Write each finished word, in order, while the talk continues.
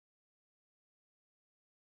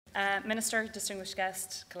Minister, distinguished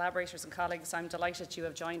guests, collaborators and colleagues, I'm delighted you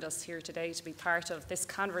have joined us here today to be part of this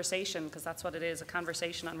conversation, because that's what it is, a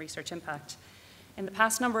conversation on research impact. In the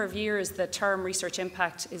past number of years, the term research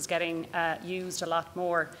impact is getting used a lot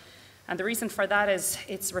more. And the reason for that is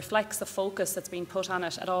it reflects the focus that's been put on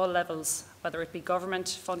it at all levels, whether it be government,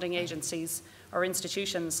 funding agencies or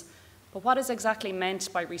institutions. But what is exactly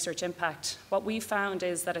meant by research impact? What we found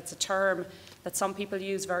is that it's a term that some people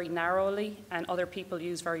use very narrowly and other people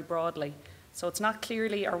use very broadly. So it's not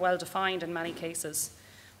clearly or well defined in many cases.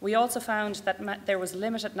 We also found that there was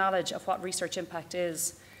limited knowledge of what research impact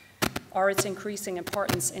is, or its increasing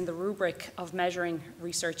importance in the rubric of measuring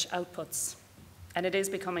research outputs. And it is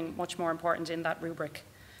becoming much more important in that rubric.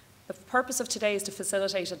 The purpose of today is to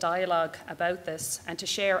facilitate a dialogue about this and to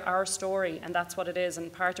share our story, and that's what it is.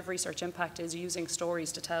 And part of research impact is using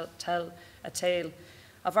stories to tell a tale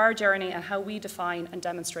of our journey and how we define and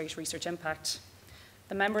demonstrate research impact.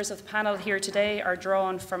 The members of the panel here today are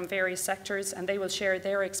drawn from various sectors, and they will share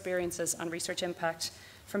their experiences on research impact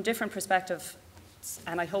from different perspectives.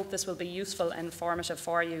 And I hope this will be useful and informative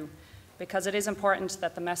for you, because it is important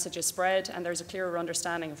that the message is spread and there's a clearer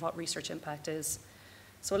understanding of what research impact is.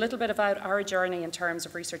 So a little bit about our journey in terms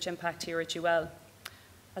of research impact here at UL.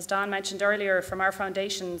 As Don mentioned earlier, from our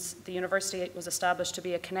foundations, the university was established to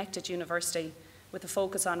be a connected university with a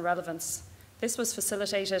focus on relevance. This was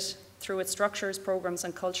facilitated through its structures, programs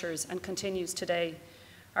and cultures, and continues today.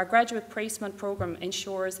 Our graduate placement program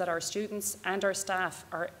ensures that our students and our staff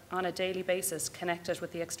are on a daily basis connected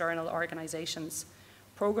with the external organisations.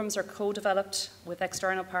 Programs are co-developed with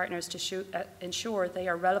external partners to ensure they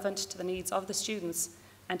are relevant to the needs of the students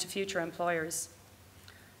and to future employers.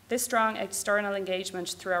 This strong external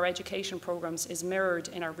engagement through our education programs is mirrored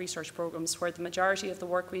in our research programs, where the majority of the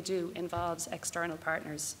work we do involves external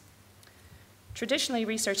partners. Traditionally,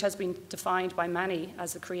 research has been defined by many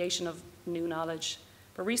as the creation of new knowledge.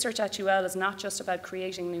 But research at UL is not just about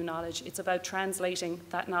creating new knowledge, it's about translating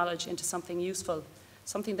that knowledge into something useful,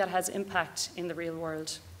 something that has impact in the real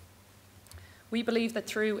world. We believe that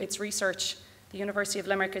through its research, the University of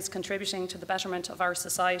Limerick is contributing to the betterment of our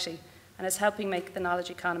society and is helping make the knowledge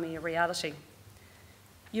economy a reality.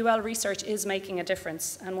 UL research is making a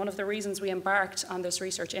difference, and one of the reasons we embarked on this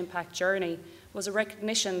research impact journey was a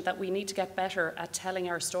recognition that we need to get better at telling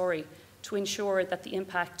our story to ensure that the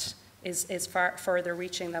impact is far further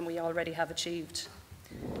reaching than we already have achieved.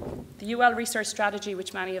 The UL research strategy,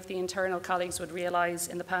 which many of the internal colleagues would realise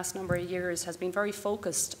in the past number of years, has been very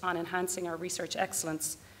focused on enhancing our research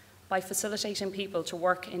excellence by facilitating people to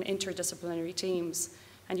work in interdisciplinary teams.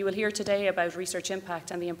 And you will hear today about research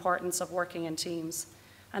impact and the importance of working in teams,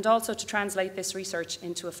 and also to translate this research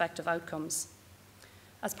into effective outcomes.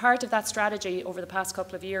 As part of that strategy, over the past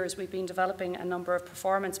couple of years, we've been developing a number of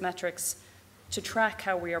performance metrics to track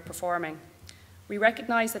how we are performing. We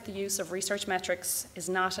recognise that the use of research metrics is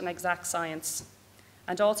not an exact science,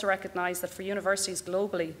 and also recognise that for universities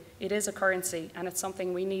globally, it is a currency and it's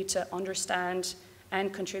something we need to understand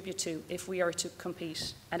and contribute to if we are to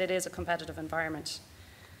compete, and it is a competitive environment.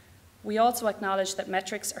 We also acknowledge that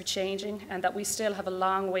metrics are changing and that we still have a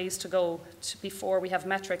long ways to go before we have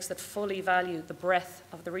metrics that fully value the breadth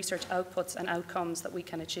of the research outputs and outcomes that we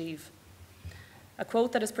can achieve. A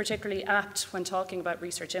quote that is particularly apt when talking about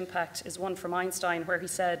research impact is one from Einstein, where he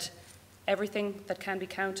said, "Everything that can be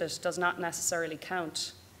counted does not necessarily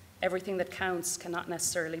count. Everything that counts cannot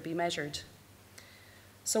necessarily be measured."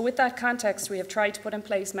 So with that context, we have tried to put in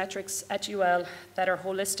place metrics at UL that are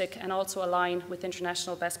holistic and also align with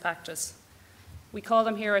international best practice. We call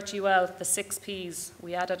them here at UL the 6 Ps.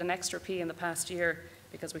 We added an extra P in the past year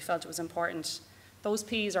because we felt it was important. Those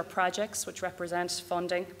Ps are projects, which represent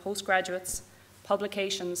funding, postgraduates,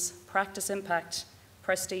 publications, practice impact,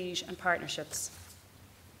 prestige, and partnerships.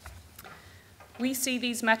 We see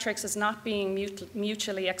these metrics as not being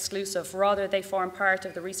mutually exclusive. Rather, they form part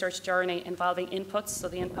of the research journey involving inputs. So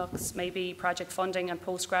the inputs may be project funding and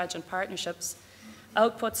postgrad and partnerships.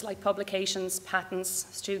 Outputs like publications, patents,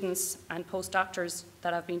 students, and postdoctors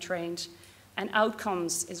that have been trained. And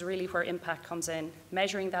outcomes is really where impact comes in,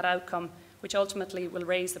 measuring that outcome, which ultimately will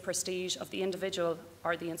raise the prestige of the individual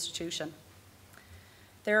or the institution.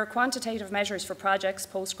 There are quantitative measures for projects,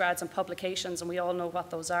 postgrads, and publications, and we all know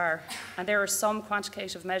what those are. And there are some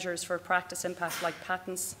quantitative measures for practice impact, like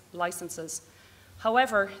patents, licenses.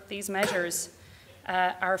 However, these measures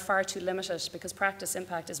are far too limited because practice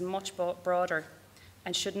impact is much broader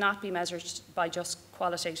and should not be measured by just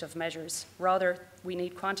qualitative measures. Rather, we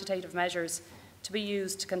need quantitative measures to be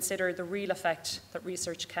used to consider the real effect that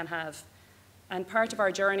research can have. And part of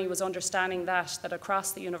our journey was understanding that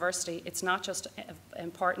across the university, it's not just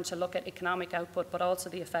important to look at economic output, but also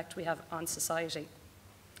the effect we have on society.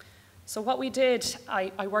 So what we did,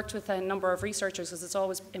 I worked with a number of researchers, because it's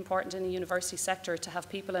always important in the university sector to have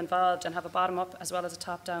people involved and have a bottom-up as well as a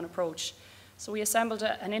top-down approach. So we assembled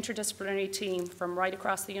an interdisciplinary team from right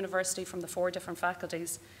across the university, from the 4 different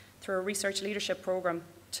faculties, through a research leadership program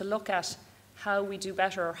to look at how we do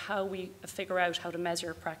better, or how we figure out how to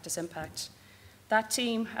measure practice impact. That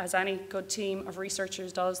team, as any good team of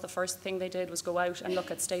researchers does, the first thing they did was go out and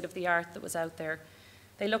look at state-of-the-art that was out there.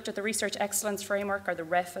 They looked at the Research Excellence Framework, or the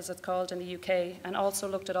REF as it's called in the UK, and also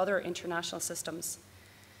looked at other international systems.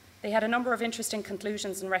 They had a number of interesting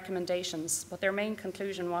conclusions and recommendations, but their main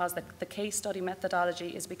conclusion was that the case study methodology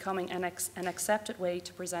is becoming an accepted way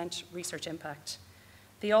to present research impact.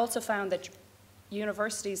 They also found that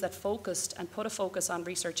universities that focused and put a focus on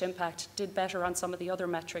research impact did better on some of the other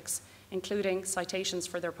metrics, including citations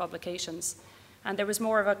for their publications. And there was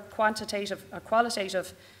more of a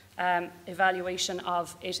qualitative evaluation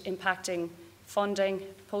of it impacting funding,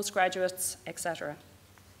 postgraduates, etc.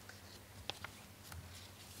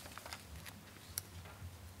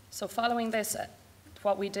 So following this,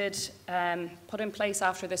 what we did put in place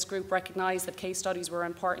after this group recognised that case studies were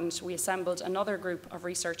important, we assembled another group of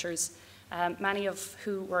researchers, many of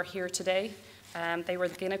who were here today. They were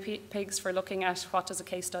the guinea pigs for looking at what does a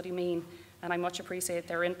case study mean, and I much appreciate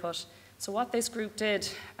their input. So what this group did,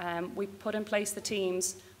 we put in place the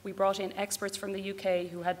teams. We brought in experts from the UK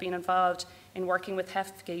who had been involved in working with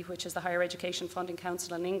HEFGE, which is the Higher Education Funding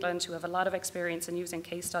Council in England, who have a lot of experience in using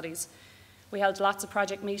case studies. We held lots of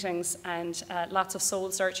project meetings and lots of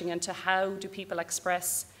soul searching into how do people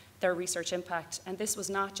express their research impact. And this was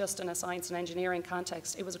not just in a science and engineering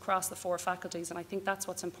context, it was across the 4 faculties, and I think that's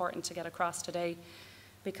what's important to get across today,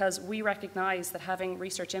 because we recognise that having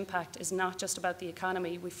research impact is not just about the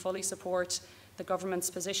economy. We fully support the government's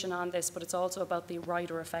position on this, but it's also about the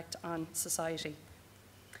wider effect on society.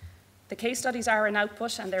 The case studies are an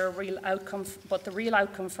output and they're a real outcome, but the real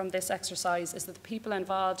outcome from this exercise is that the people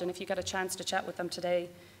involved, and if you get a chance to chat with them today,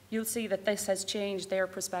 you'll see that this has changed their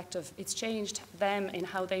perspective. It's changed them in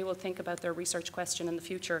how they will think about their research question in the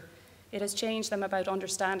future. It has changed them about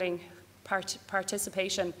understanding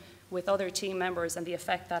participation with other team members and the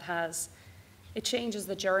effect that has. It changes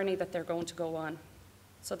the journey that they're going to go on.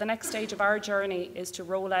 So the next stage of our journey is to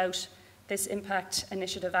roll out this impact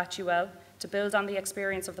initiative at UL, to build on the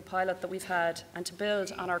experience of the pilot that we've had, and to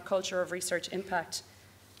build on our culture of research impact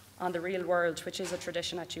on the real world, which is a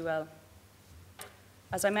tradition at UL.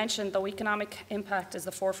 As I mentioned, though economic impact is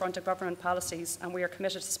the forefront of government policies, and we are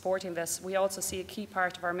committed to supporting this, we also see a key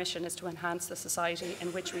part of our mission is to enhance the society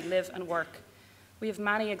in which we live and work. We have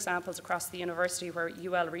many examples across the university where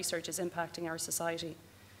UL research is impacting our society.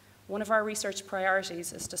 One of our research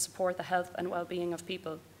priorities is to support the health and well-being of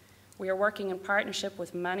people. We are working in partnership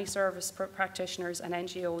with many service practitioners and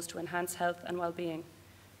NGOs to enhance health and well-being.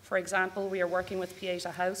 For example, we are working with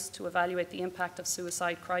Pieta House to evaluate the impact of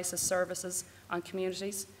suicide crisis services on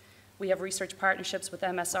communities. We have research partnerships with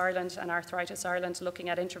MS Ireland and Arthritis Ireland looking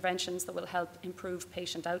at interventions that will help improve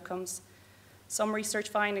patient outcomes. Some research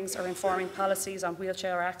findings are informing policies on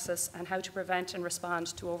wheelchair access and how to prevent and respond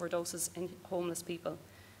to overdoses in homeless people.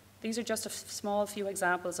 These are just a small few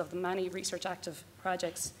examples of the many research active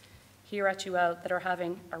projects here at UL that are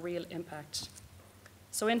having a real impact.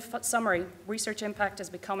 So in summary, research impact is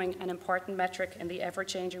becoming an important metric in the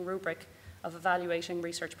ever-changing rubric of evaluating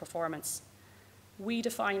research performance. We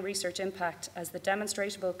define research impact as the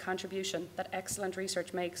demonstrable contribution that excellent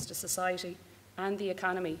research makes to society and the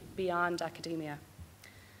economy beyond academia.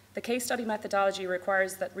 The case study methodology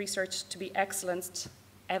requires that research to be excellent,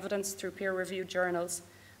 evidenced through peer-reviewed journals,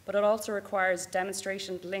 but it also requires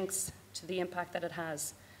demonstration links to the impact that it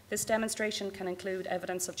has. This demonstration can include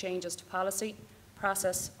evidence of changes to policy,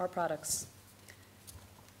 process, or products.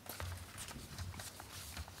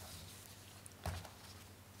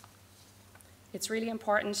 It's really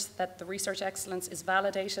important that the research excellence is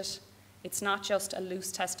validated. It's not just a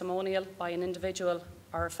loose testimonial by an individual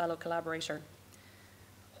or a fellow collaborator.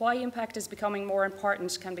 Why impact is becoming more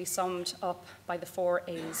important can be summed up by the 4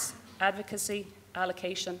 A's: advocacy,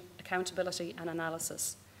 allocation, accountability, and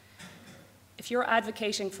analysis. If you're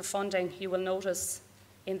advocating for funding, you will notice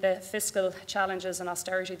in the fiscal challenges and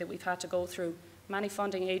austerity that we've had to go through, many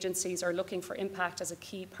funding agencies are looking for impact as a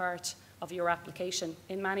key part of your application.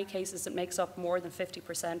 In many cases, it makes up more than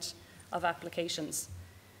 50% of applications.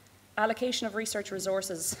 Allocation of research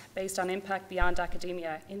resources based on impact beyond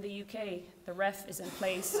academia. In the UK, the REF is in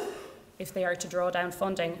place if they are to draw down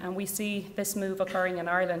funding, and we see this move occurring in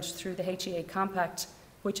Ireland through the HEA Compact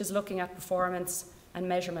which is looking at performance and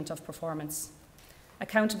measurement of performance.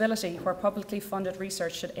 Accountability, where publicly funded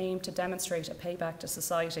research should aim to demonstrate a payback to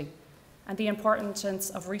society, and the importance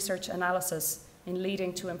of research analysis in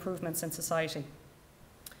leading to improvements in society.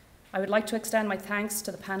 I would like to extend my thanks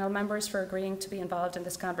to the panel members for agreeing to be involved in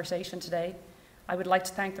this conversation today. I would like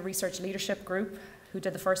to thank the Research Leadership Group, who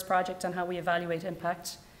did the first project on how we evaluate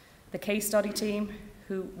impact, the case study team,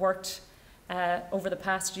 who worked over the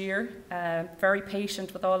past year, very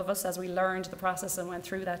patient with all of us as we learned the process and went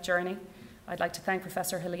through that journey. I'd like to thank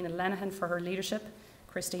Professor Helena Lenihan for her leadership,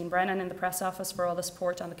 Christine Brennan in the press office for all the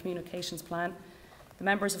support on the communications plan, the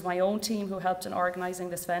members of my own team who helped in organising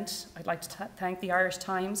this event. I'd like to thank the Irish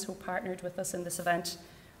Times who partnered with us in this event,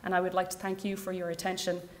 and I would like to thank you for your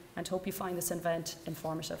attention and hope you find this event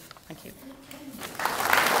informative. Thank you.